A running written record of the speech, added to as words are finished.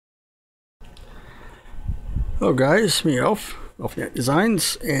Hello guys, me Elf, Elfnet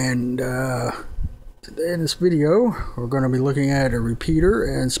Designs, and today in this video we're going to be looking at a repeater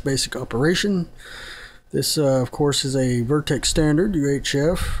and its basic operation. This of course is a Vertex Standard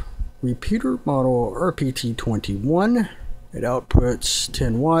UHF repeater model RPT21. It outputs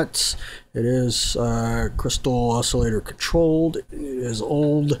 10 watts. It is crystal oscillator controlled. It is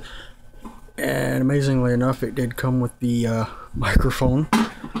old, and amazingly enough it did come with the microphone.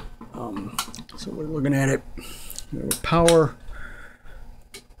 So we're looking at it. Power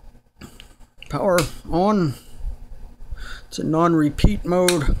on. It's a non-repeat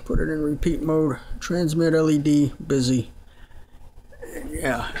mode. Put it in repeat mode. Transmit LED busy. And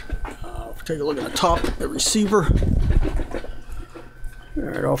yeah, take a look at the top, the receiver.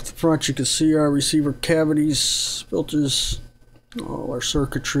 Alright, off the front you can see our receiver cavities, filters, all our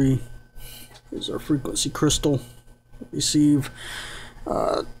circuitry. Here's our frequency crystal. Receive.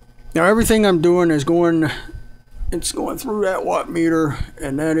 Now everything I'm doing is going through that watt meter,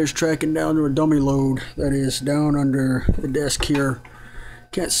 and that is tracking down to a dummy load that is down under the desk here.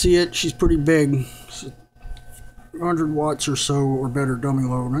 Can't see it, she's pretty big. It's 100 watts or so or better dummy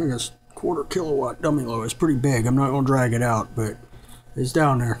load. I guess quarter kilowatt dummy load. It's pretty big. I'm not going to drag it out, but it's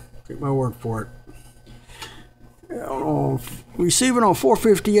down there. Take my word for it. Receiving on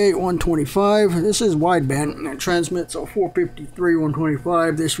 458 125. This is wideband, and it transmits on 453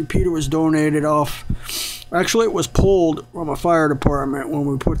 125. This repeater was donated off. Actually, it was pulled from a fire department when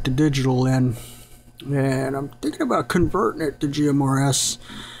we put the digital in, and I'm thinking about converting it to GMRS.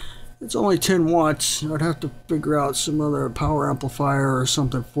 It's only 10 watts. I'd have to figure out some other power amplifier or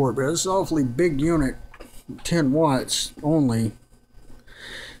something for it, but it's an awfully big unit. 10 watts only.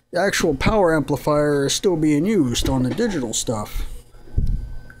 The actual power amplifier is still being used on the digital stuff.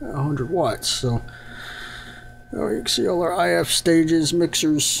 100 watts. So you can see all our IF stages,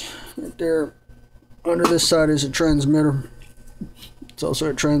 mixers right there. Under this side is a transmitter. It's also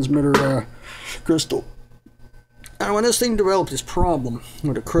a transmitter crystal. And when this thing developed this problem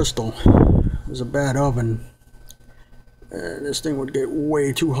with a crystal, it was a bad oven, and this thing would get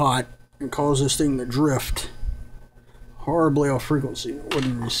way too hot and cause this thing to drift horribly off frequency. It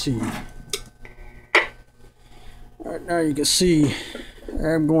wouldn't receive. Alright, now you can see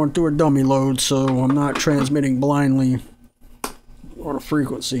I'm going through a dummy load, so I'm not transmitting blindly on a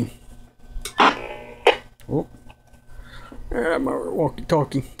frequency. Oh, yeah, my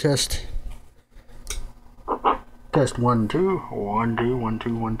walkie-talkie test. Test 1 2 1 2 1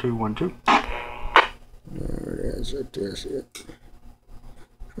 2 1 2 1 2. There it is. It is it.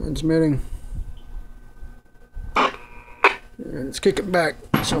 Transmitting. And it's kicking back,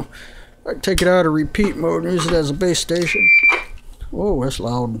 so I take it out of repeat mode and use it as a base station. Oh, that's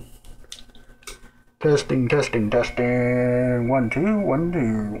loud. Testing, testing, testing. 1 2 1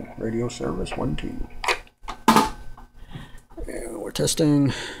 2. Radio service 1 2. And we're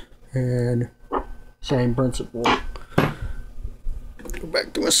testing, and same principle. Go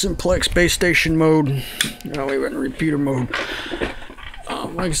back to a simplex base station mode. Now we're in repeater mode.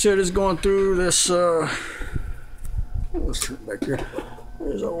 Like I said, it's going through this. Let's turn back here.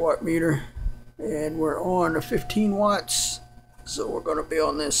 There's our watt meter, and we're on 15 watts. So we're going to be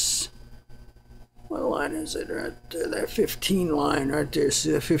on this. What line is it? Right there, that 15 line right there.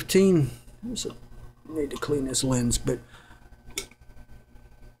 See that 15? So I need to clean this lens, but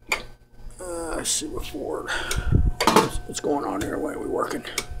let's see what forward. What's going on here? Why are we working?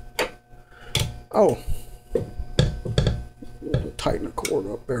 Oh, tighten the cord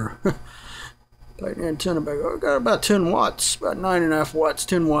up there. Tighten the antenna back. I got about 10 watts, about 9.5 watts,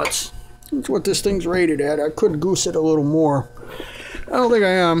 10 watts. That's what this thing's rated at. I could goose it a little more. I don't think I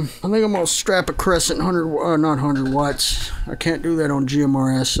am. I think I'm gonna strap a Crescent 100, not 100 watts. I can't do that on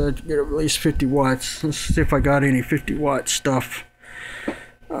GMRS. I'd get at least 50 watts. Let's see if I got any 50 watt stuff.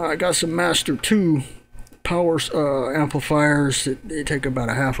 I got some Master 2 power amplifiers that they take about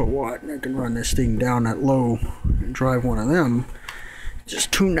a half a watt, and I can run this thing down that low and drive one of them.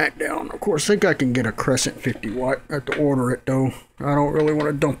 Just tune that down. Of course, I think I can get a Crescent 50 watt. I have to order it though. I don't really want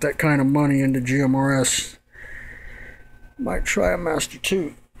to dump that kind of money into GMRS. Might try a Master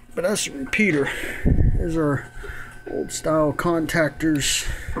 2, but that's a repeater. Here's our old style contactors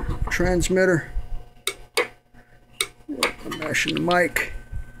transmitter. I'm mashing the mic.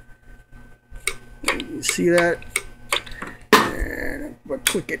 You see that? And if I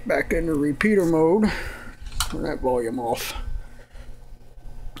click it back into repeater mode, turn that volume off.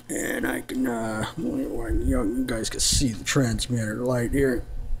 And I can, you guys can see the transmitter light here.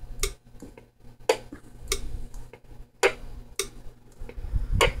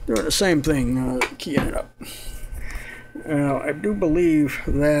 Doing the same thing, keying it up. Now, I do believe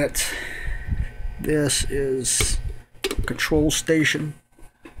that This is a control station.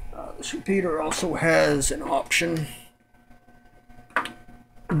 This repeater also has an option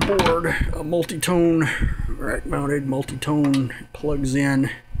board, a multi-tone, rack mounted multi-tone, plugs in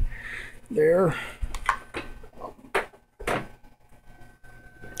there.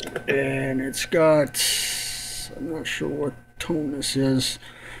 And it's got, I'm not sure what tone this is.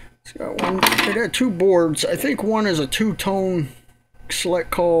 It's got one, it had two boards. I think one is a two-tone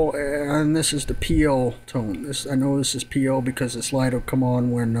select call, and this is the PL tone. This, I know this is PL because this light will come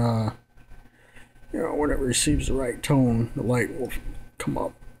on when you know, when it receives the right tone. The light will come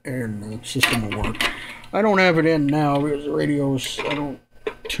up and the system will work. I don't have it in now because the radios, I don't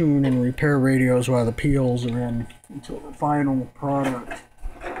tune and repair radios while the PLs are in until the final product.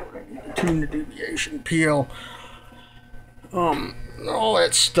 I need to tune the deviation, PL, all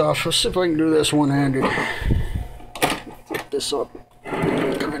that stuff. Let's see if I can do this one-handed. Flip this up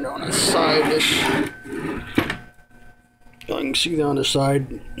kind of on the side-ish. You can see the other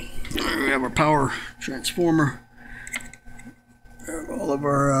side. We have our power transformer. We have all of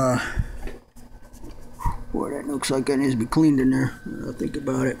our, boy, that looks like that needs to be cleaned in there when I think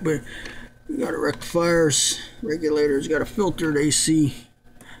about it. But we got our rectifiers, regulators, got a filtered AC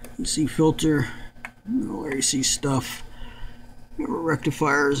filter, all AC stuff. We have our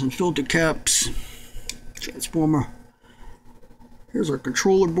rectifiers and filter caps, transformer. Here's our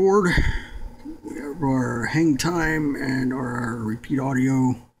controller board. We have our hang time and our repeat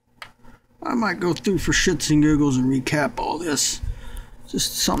audio. I might go through for shits and giggles and recap all this.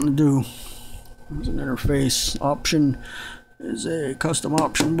 Just something to do. There's an interface. Option is a custom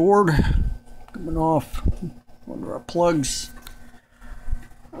option board coming off under our plugs.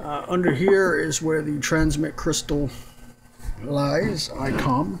 Under here is where the transmit crystal lies,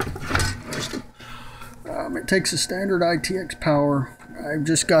 ICOM. It takes a standard ITX power. I've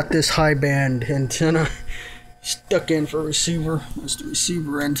just got this high band antenna stuck in for a receiver. That's the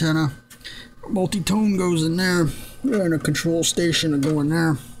receiver antenna. Multi-tone goes in there. And a control station will go in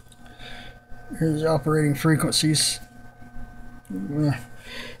there. Here's the operating frequencies.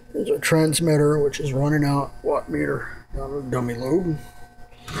 There's our transmitter, which is running out watt meter out of dummy load.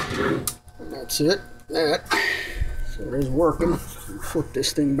 And that's it. So it is working. Flip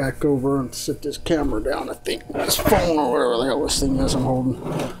this thing back over and sit this camera down. I think this phone or whatever the hell this thing is I'm holding.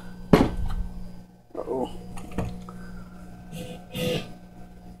 Uh-oh.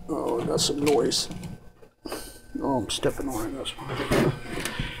 Oh, I got some noise. Oh, I'm stepping on it. That's fine.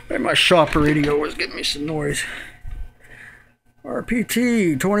 And my shop radio was getting me some noise.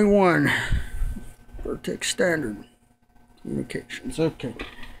 RPT21. Vertex Standard Communications. Okay.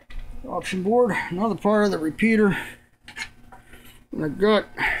 Option board. Another part of the repeater. And I got.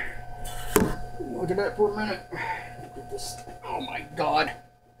 Look at that for a minute. Look at this. Oh my God.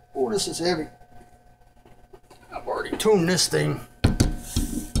 Oh, this is heavy. I've already tuned this thing.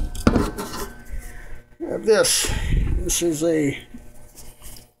 I have this. This is a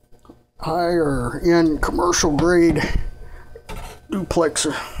higher end commercial grade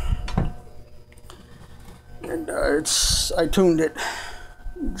duplexer. And I tuned it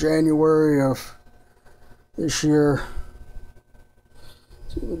January of this year.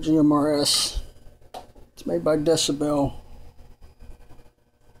 It's the GMRS. It's made by Decibel.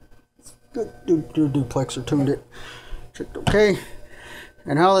 Good duplexer, tuned it. Checked okay.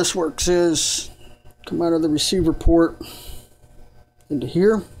 And how this works is come out of the receiver port into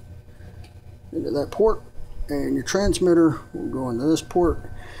here, into that port, and your transmitter will go into this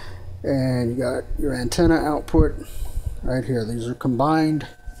port, and you got your antenna output right here. These are combined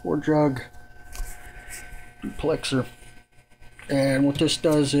 4-jug duplexer, and what this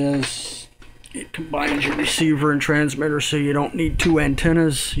does is it combines your receiver and transmitter, so you don't need two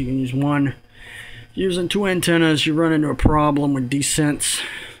antennas. You can use one. Using two antennas, you run into a problem with desense.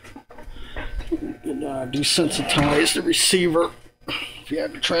 You can desensitize the receiver if you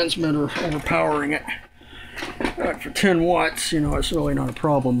have the transmitter overpowering it. For 10 watts, you know, it's really not a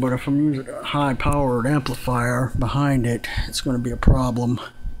problem, but if I'm using a high-powered amplifier behind it, it's going to be a problem.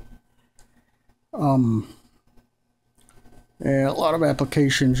 Yeah, a lot of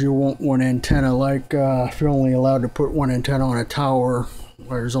applications you want one antenna, like if you're only allowed to put one antenna on a tower,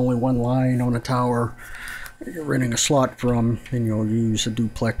 where there's only one line on a tower you're renting a slot from, and you'll use a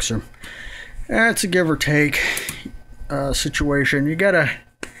duplexer. That's a give or take situation. You gotta,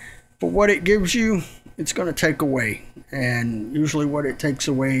 for what it gives you, it's going to take away, and usually what it takes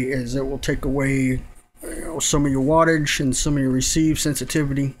away is it will take away, you know, some of your wattage and some of your receive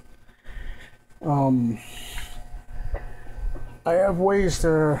sensitivity. I have ways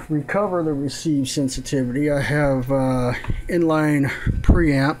to recover the receive sensitivity. I have inline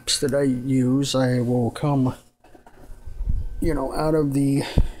preamps that I use. I will come, you know, out of the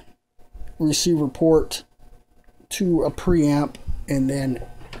receiver port to a preamp and then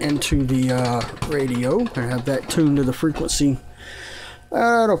into the radio and have that tuned to the frequency.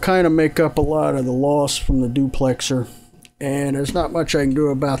 That'll kind of make up a lot of the loss from the duplexer. And there's not much I can do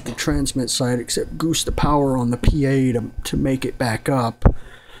about the transmit side except goose the power on the PA to make it back up,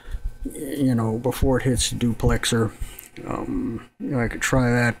 you know, before it hits the duplexer. You know, I could try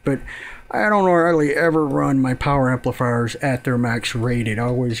that, but I don't hardly ever run my power amplifiers at their max rated. I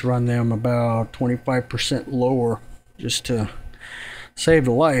always run them about 25% lower just to save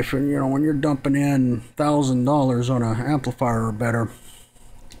the life. And, you know, when you're dumping in $1,000 on an amplifier or better,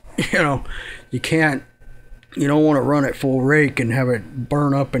 you know, you don't want to run it full rake and have it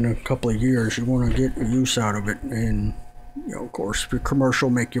burn up in a couple of years. You want to get the use out of it. And, you know, of course, if you're commercial,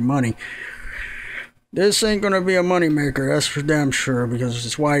 make your money. This ain't going to be a money maker, that's for damn sure, because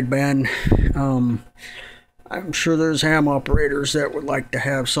it's wideband. I'm sure there's ham operators that would like to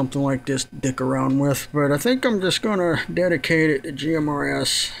have something like this to dick around with, but I think I'm just going to dedicate it to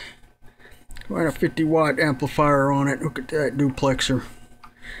GMRS. Run a 50-watt amplifier on it, hook it to that duplexer.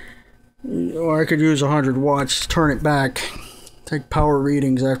 Or I could use 100 watts, turn it back, take power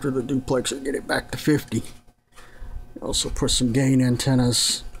readings after the duplexer, get it back to 50. Also put some gain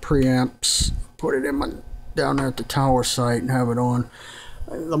antennas, preamps, put it in down there at the tower site and have it on.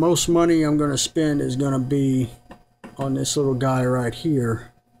 The most money I'm going to spend is going to be on this little guy right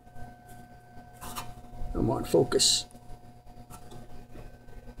here. Come on, focus.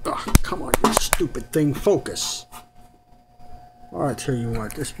 Oh, come on, you stupid thing, focus. Oh, I tell you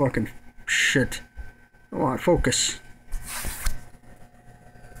what, this fucking shit. Come on, focus.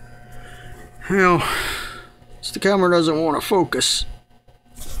 Hell, the camera doesn't want to focus.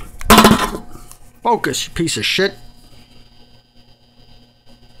 Focus, you piece of shit.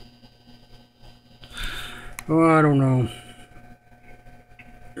 Oh, I don't know.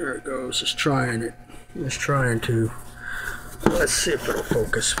 There it goes, just trying it. Just trying to. Let's see if it'll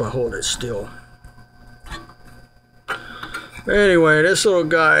focus if I hold it still. Anyway, this little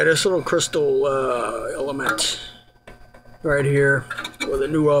guy, this little crystal element right here with a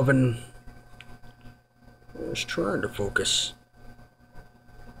new oven. It's trying to focus.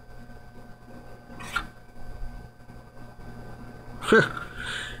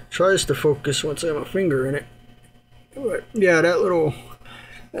 Tries to focus once I have a finger in it. But yeah, that little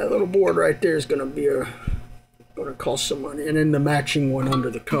board right there is gonna cost some money. And then the matching one under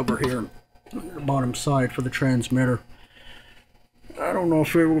the cover here on the bottom side for the transmitter. I don't know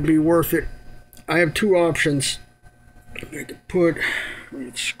if it will be worth it. I have two options. I could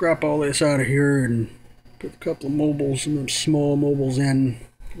scrap all this out of here and put a couple of mobiles and them small mobiles in,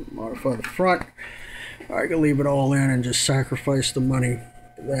 modify the front. I could leave it all in and just sacrifice the money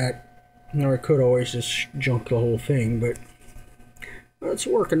for that. Or I could always just junk the whole thing, but it's a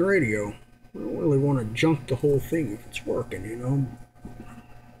working radio. I don't really want to junk the whole thing if it's working, you know.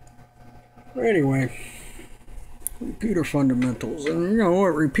 Anyway, repeater fundamentals, and you know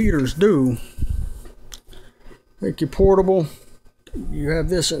what repeaters do. Make you portable. You have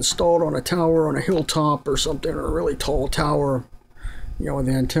this installed on a tower on a hilltop or something, or a really tall tower, you know, with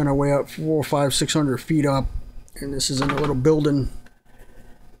the antenna way up 400, 500, 600 feet up, and this is in a little building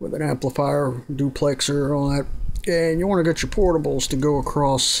with an amplifier, duplexer, all that, and you want to get your portables to go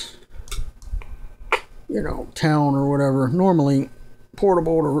across, you know, town or whatever. Normally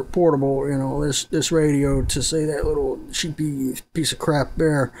portable to portable, you know, this radio, to say that little cheapy piece of crap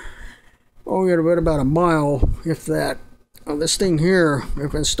there, oh, you get about a mile, if that. This thing here,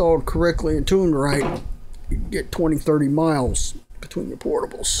 if installed correctly and tuned right, you can get 20-30 miles between your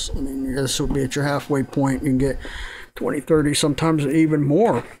portables. I mean, this will be at your halfway point. You can get 20-30, sometimes even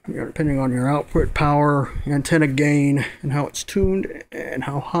more, you know, depending on your output power, antenna gain, and how it's tuned, and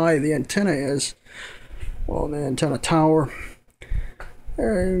how high the antenna is. Well, the antenna tower,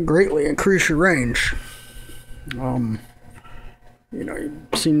 and greatly increase your range. You know, you've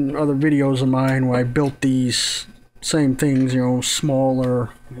seen other videos of mine where I built these same things, you know, smaller.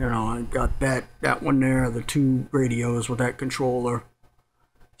 You know, I got that one there, the two radios with that controller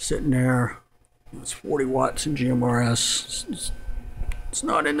sitting there. It's 40 watts in GMRS. It's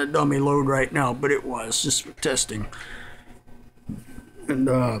not in the dummy load right now, but it was just for testing. And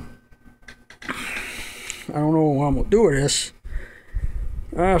I don't know what I'm gonna do with this.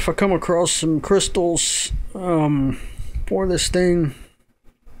 If I come across some crystals for this thing,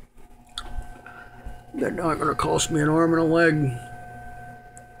 they're not going to cost me an arm and a leg.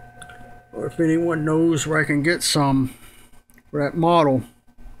 Or if anyone knows where I can get some, for that model.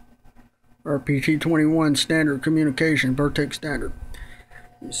 RPT21 standard communication, Vertex standard.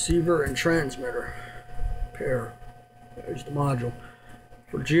 Receiver and transmitter pair. There's the module.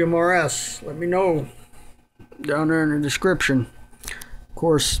 For GMRS, let me know down there in the description. Of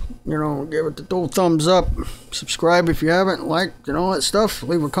course, you know, give it the old thumbs up. Subscribe if you haven't. Like and all that stuff.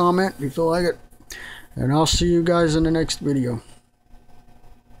 Leave a comment if you feel like it. And I'll see you guys in the next video.